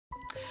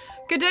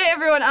Good day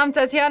everyone, I'm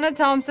Tatiana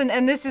Thompson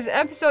and this is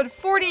episode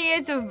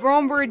 48 of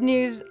Brome Bird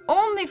News.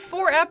 Only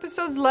 4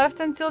 episodes left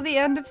until the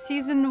end of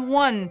season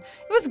 1. It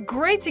was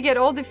great to get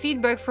all the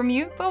feedback from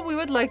you, but we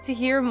would like to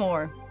hear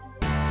more.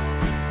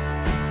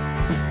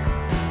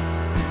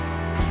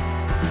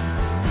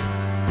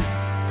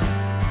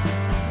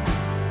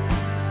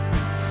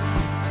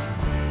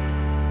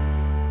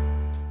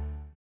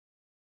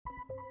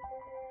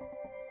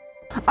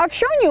 I've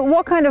shown you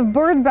what kind of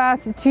bird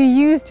bath to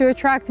use to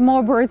attract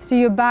more birds to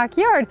your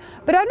backyard,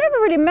 but I've never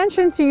really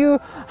mentioned to you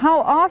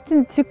how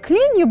often to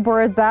clean your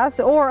bird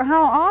baths or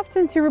how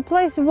often to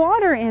replace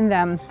water in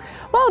them.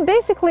 Well,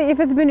 basically, if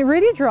it's been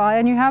really dry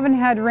and you haven't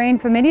had rain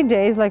for many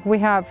days like we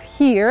have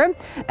here,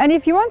 and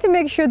if you want to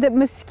make sure that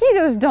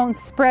mosquitoes don't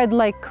spread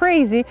like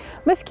crazy,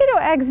 mosquito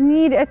eggs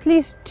need at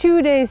least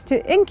 2 days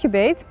to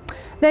incubate,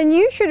 then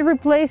you should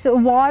replace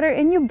water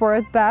in your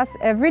bird baths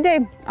every day.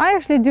 I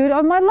actually do it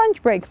on my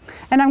lunch break,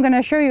 and I'm going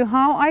to show you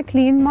how I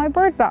clean my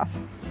bird bath.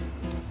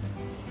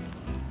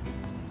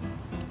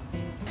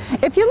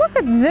 If you look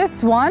at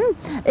this one,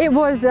 it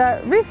was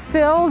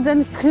refilled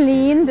and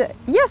cleaned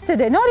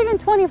yesterday, not even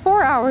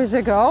 24 hours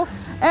ago,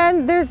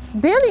 and there's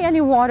barely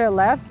any water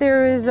left.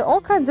 There is all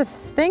kinds of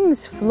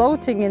things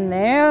floating in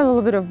there, a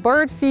little bit of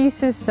bird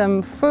feces,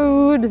 some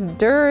food,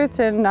 dirt,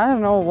 and I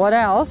don't know what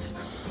else.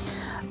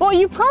 Well,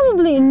 you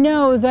probably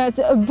know that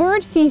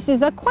bird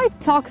feces are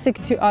quite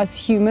toxic to us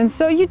humans,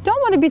 so you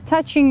don't want to be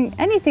touching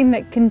anything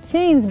that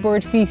contains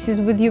bird feces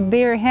with your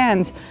bare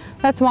hands.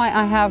 That's why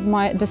I have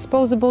my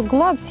disposable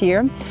gloves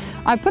here.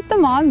 I put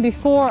them on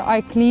before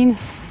I clean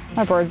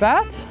my bird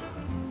bath,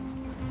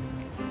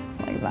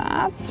 like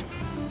that.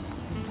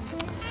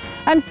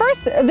 And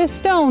first, the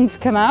stones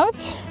come out.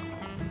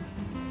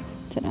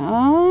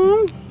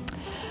 Ta-da!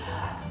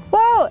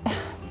 Well,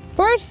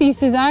 bird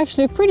feces are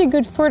actually pretty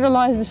good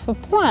fertilizers for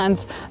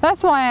plants.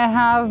 That's why I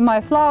have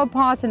my flower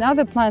pots and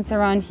other plants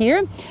around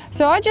here.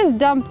 So I just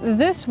dump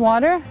this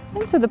water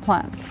into the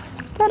plants.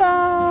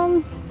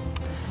 Ta-da!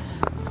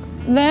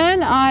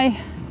 Then I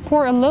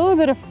pour a little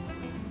bit of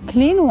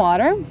clean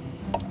water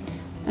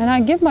and I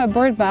give my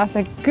bird bath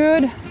a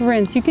good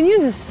rinse. You can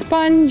use a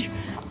sponge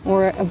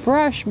or a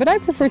brush, but I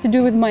prefer to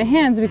do it with my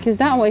hands because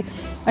that way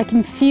I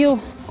can feel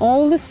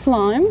all the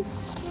slime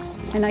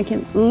and I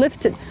can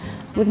lift it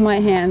with my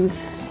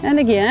hands. And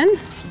again,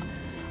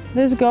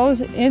 this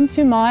goes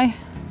into my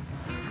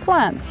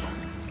plants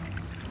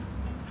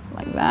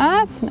like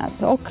that. Now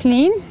it's all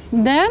clean.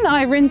 Then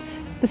I rinse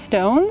the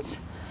stones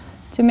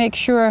to make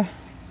sure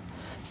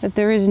that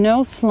there is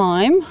no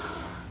slime. You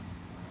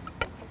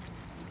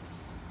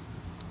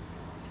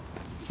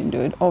can do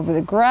it over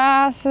the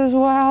grass as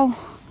well.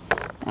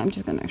 I'm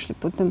just gonna actually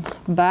put them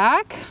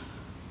back.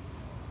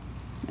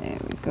 There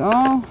we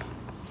go.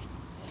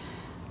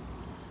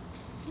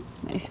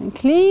 Nice and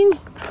clean.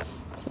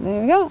 So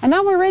there we go. And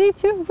now we're ready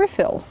to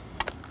refill.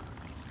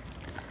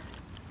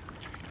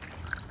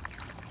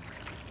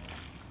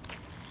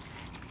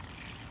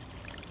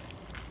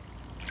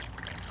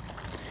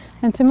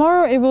 And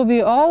tomorrow it will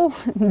be all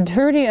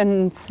dirty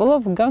and full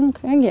of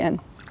gunk again.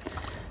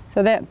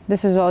 So there,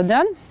 this is all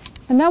done.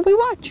 And now we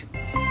watch.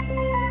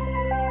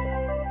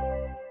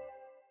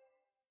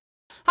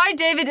 Hi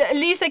David,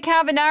 Lisa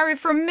Cavanari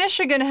from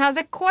Michigan has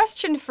a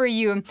question for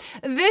you.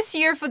 This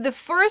year, for the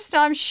first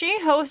time, she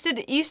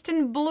hosted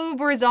Eastern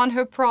Bluebirds on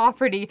her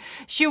property.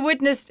 She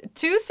witnessed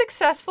 2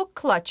 successful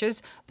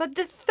clutches, but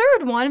the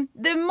third one,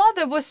 the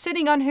mother was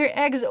sitting on her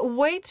eggs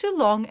way too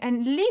long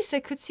and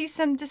Lisa could see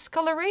some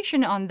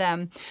discoloration on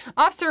them.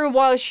 After a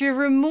while, she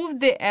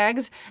removed the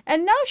eggs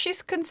and now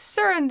she's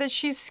concerned that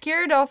she's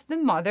scared off the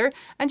mother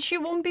and she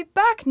won't be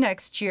back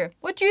next year.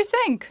 What do you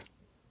think?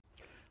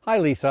 Hi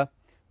Lisa.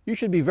 You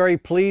should be very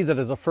pleased that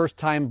as a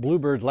first-time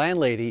Bluebird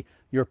landlady,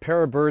 your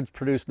pair of birds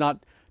produced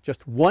not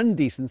just 1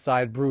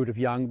 decent-sized brood of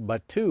young,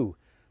 but 2.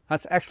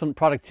 That's excellent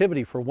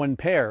productivity for 1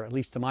 pair, at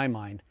least to my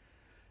mind.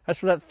 As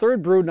for that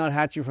third brood not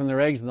hatching from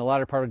their eggs in the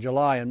latter part of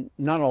July, I'm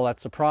not all that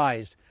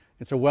surprised.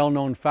 It's a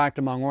well-known fact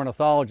among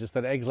ornithologists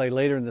that eggs laid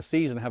later in the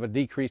season have a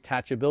decreased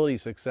hatchability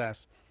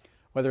success.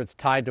 Whether it's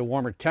tied to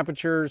warmer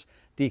temperatures,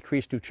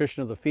 decreased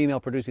nutrition of the female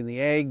producing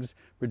the eggs,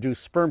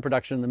 reduced sperm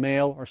production in the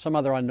male, or some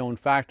other unknown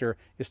factor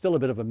is still a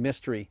bit of a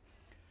mystery.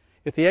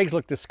 If the eggs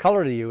look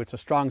discolored to you, it's a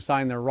strong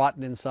sign they're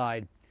rotten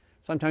inside.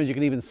 Sometimes you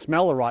can even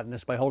smell the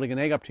rottenness by holding an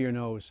egg up to your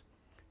nose.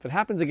 If it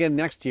happens again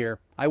next year,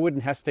 I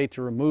wouldn't hesitate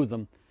to remove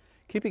them.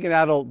 Keeping an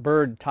adult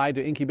bird tied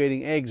to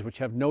incubating eggs which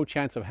have no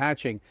chance of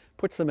hatching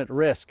puts them at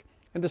risk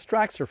and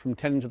distracts her from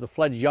tending to the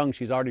fledged young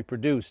she's already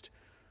produced.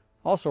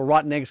 Also,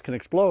 rotten eggs can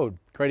explode,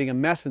 creating a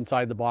mess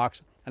inside the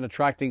box and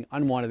attracting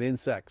unwanted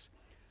insects.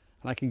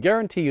 And I can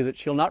guarantee you that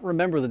she'll not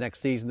remember the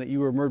next season that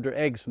you removed her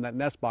eggs from that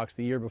nest box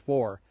the year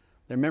before.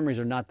 Their memories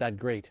are not that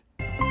great.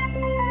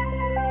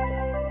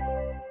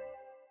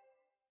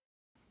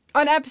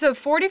 On episode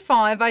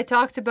 45, I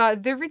talked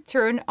about the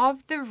return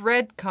of the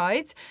Red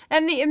Kite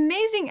and the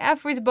amazing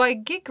efforts by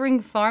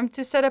Giggering Farm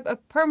to set up a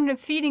permanent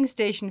feeding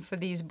station for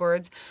these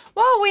birds.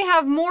 Well, we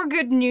have more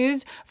good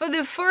news. For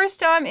the first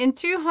time in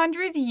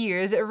 200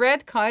 years,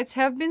 red kites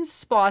have been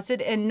spotted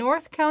in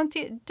North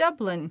County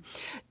Dublin.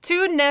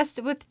 2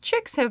 nests with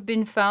chicks have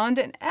been found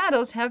and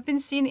adults have been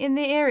seen in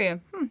the area.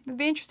 It'll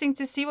be interesting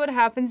to see what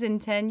happens in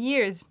 10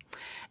 years.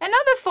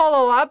 Another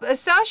follow-up,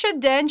 Sasha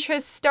Dench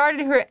has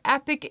started her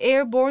epic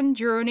airborne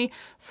journey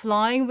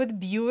flying with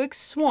Bewick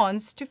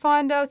Swans to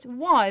find out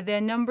why their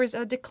numbers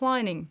are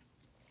declining.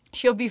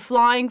 She'll be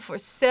flying for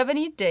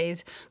 70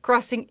 days,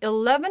 crossing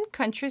 11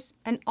 countries,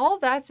 and all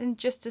that's in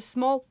just a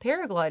small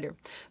paraglider.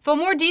 For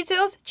more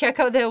details, check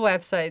out their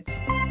website.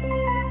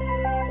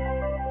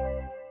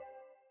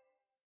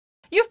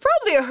 You've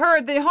probably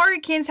heard that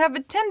hurricanes have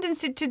a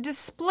tendency to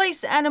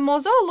displace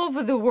animals all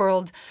over the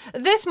world.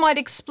 This might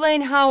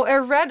explain how a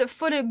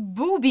red-footed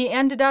booby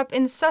ended up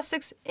in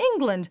Sussex,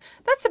 England.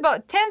 That's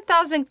about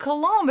 10,000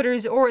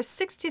 kilometers or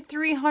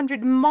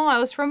 6,300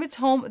 miles from its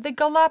home, the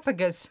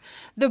Galapagos.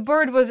 The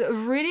bird was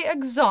really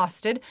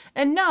exhausted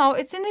and now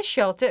it's in a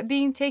shelter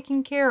being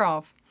taken care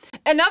of.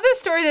 Another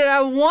story that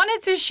I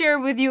wanted to share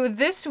with you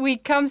this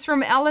week comes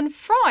from Alan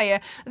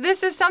Fryer.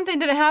 This is something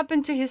that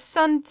happened to his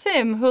son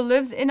Tim, who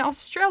lives in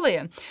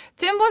Australia.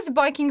 Tim was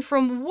biking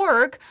from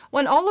work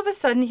when all of a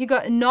sudden he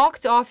got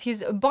knocked off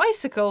his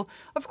bicycle.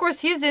 Of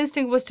course, his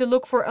instinct was to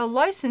look for a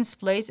license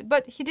plate,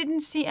 but he didn't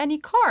see any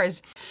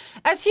cars.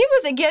 As he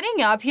was getting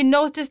up, he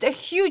noticed a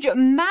huge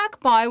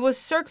magpie was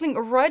circling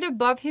right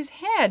above his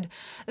head.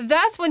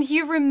 That's when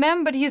he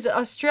remembered his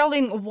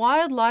Australian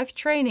wildlife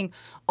training.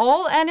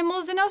 All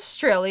animals in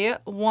Australia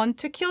want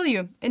to kill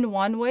you in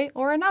one way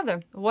or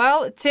another.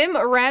 Well, Tim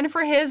ran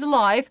for his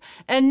life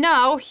and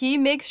now he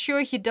makes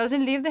sure he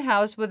doesn't leave the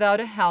house without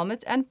a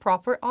helmet and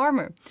proper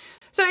armor.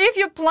 So if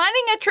you're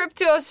planning a trip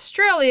to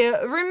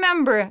Australia,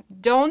 remember,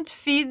 don't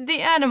feed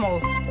the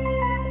animals.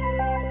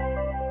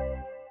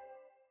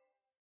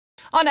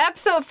 On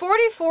episode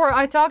 44,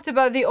 I talked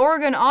about the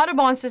Oregon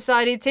Audubon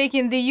Society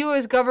taking the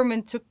U.S.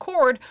 government to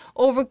court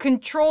over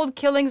controlled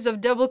killings of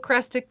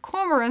double-crested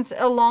cormorants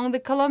along the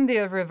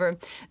Columbia River.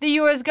 The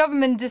U.S.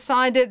 government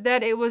decided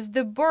that it was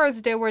the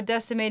birds that were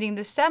decimating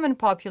the salmon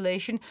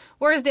population,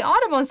 whereas the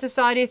Audubon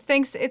Society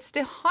thinks it's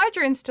the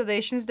hydro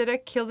installations that are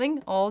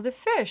killing all the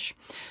fish.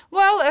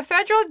 Well, a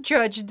federal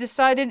judge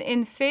decided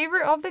in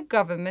favor of the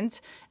government,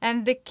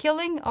 and the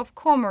killing of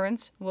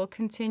cormorants will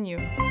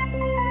continue.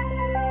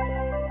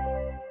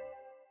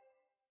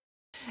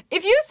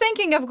 If you're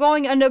thinking of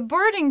going on a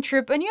birding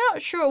trip and you're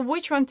not sure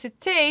which one to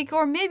take,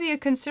 or maybe you're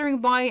considering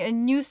buying a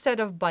new set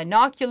of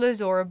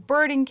binoculars or a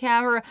birding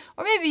camera,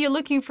 or maybe you're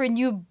looking for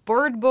new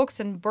bird books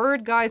and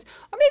bird guides,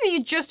 or maybe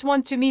you just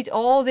want to meet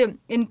all the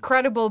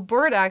incredible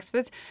bird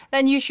experts,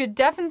 then you should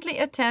definitely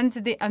attend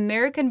the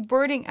American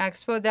Birding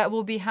Expo that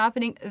will be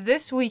happening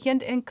this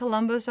weekend in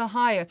Columbus,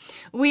 Ohio.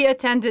 We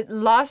attended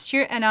last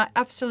year and I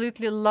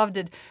absolutely loved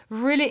it.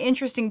 Really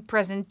interesting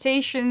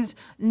presentations,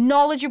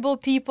 knowledgeable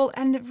people,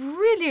 and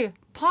really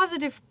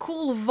positive,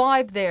 cool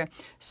vibe there.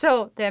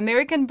 So, the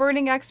American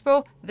Birding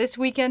Expo this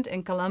weekend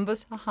in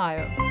Columbus,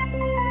 Ohio.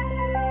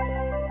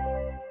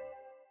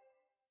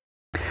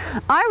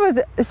 I was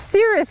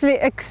seriously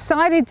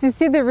excited to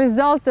see the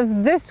results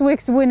of this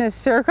week's winner's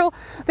circle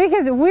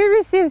because we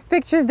received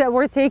pictures that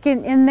were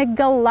taken in the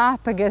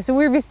Galapagos.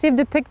 We received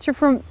a picture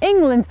from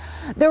England.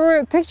 There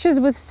were pictures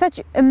with such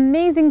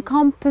amazing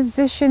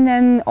composition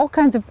and all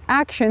kinds of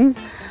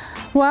actions.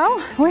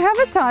 Well, we have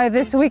a tie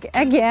this week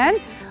again.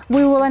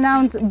 We will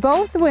announce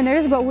both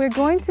winners, but we're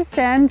going to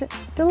send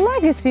the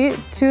legacy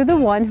to the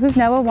one who's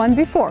never won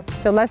before.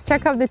 So let's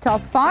check out the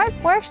top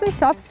 5, or actually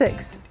top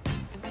 6.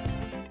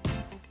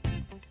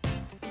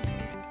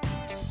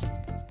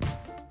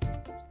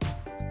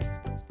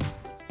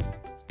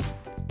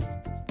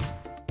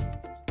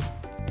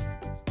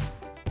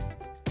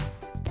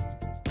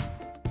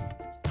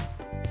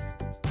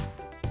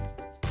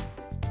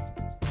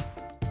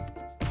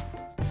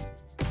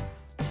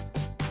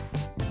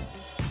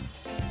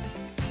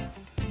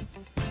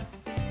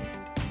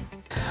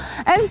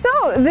 And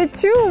so the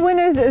 2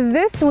 winners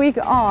this week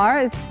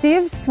are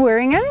Steve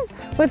Swearingen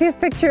with his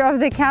picture of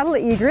the cattle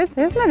egrets,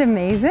 isn't that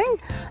amazing?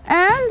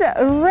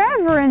 And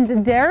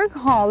Reverend Derek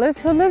Hollis,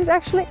 who lives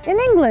actually in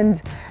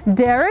England.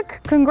 Derek,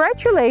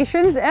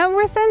 congratulations, and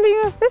we're sending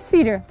you this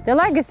feeder, the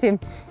legacy.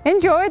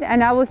 Enjoy it,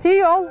 and I will see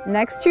you all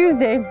next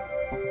Tuesday.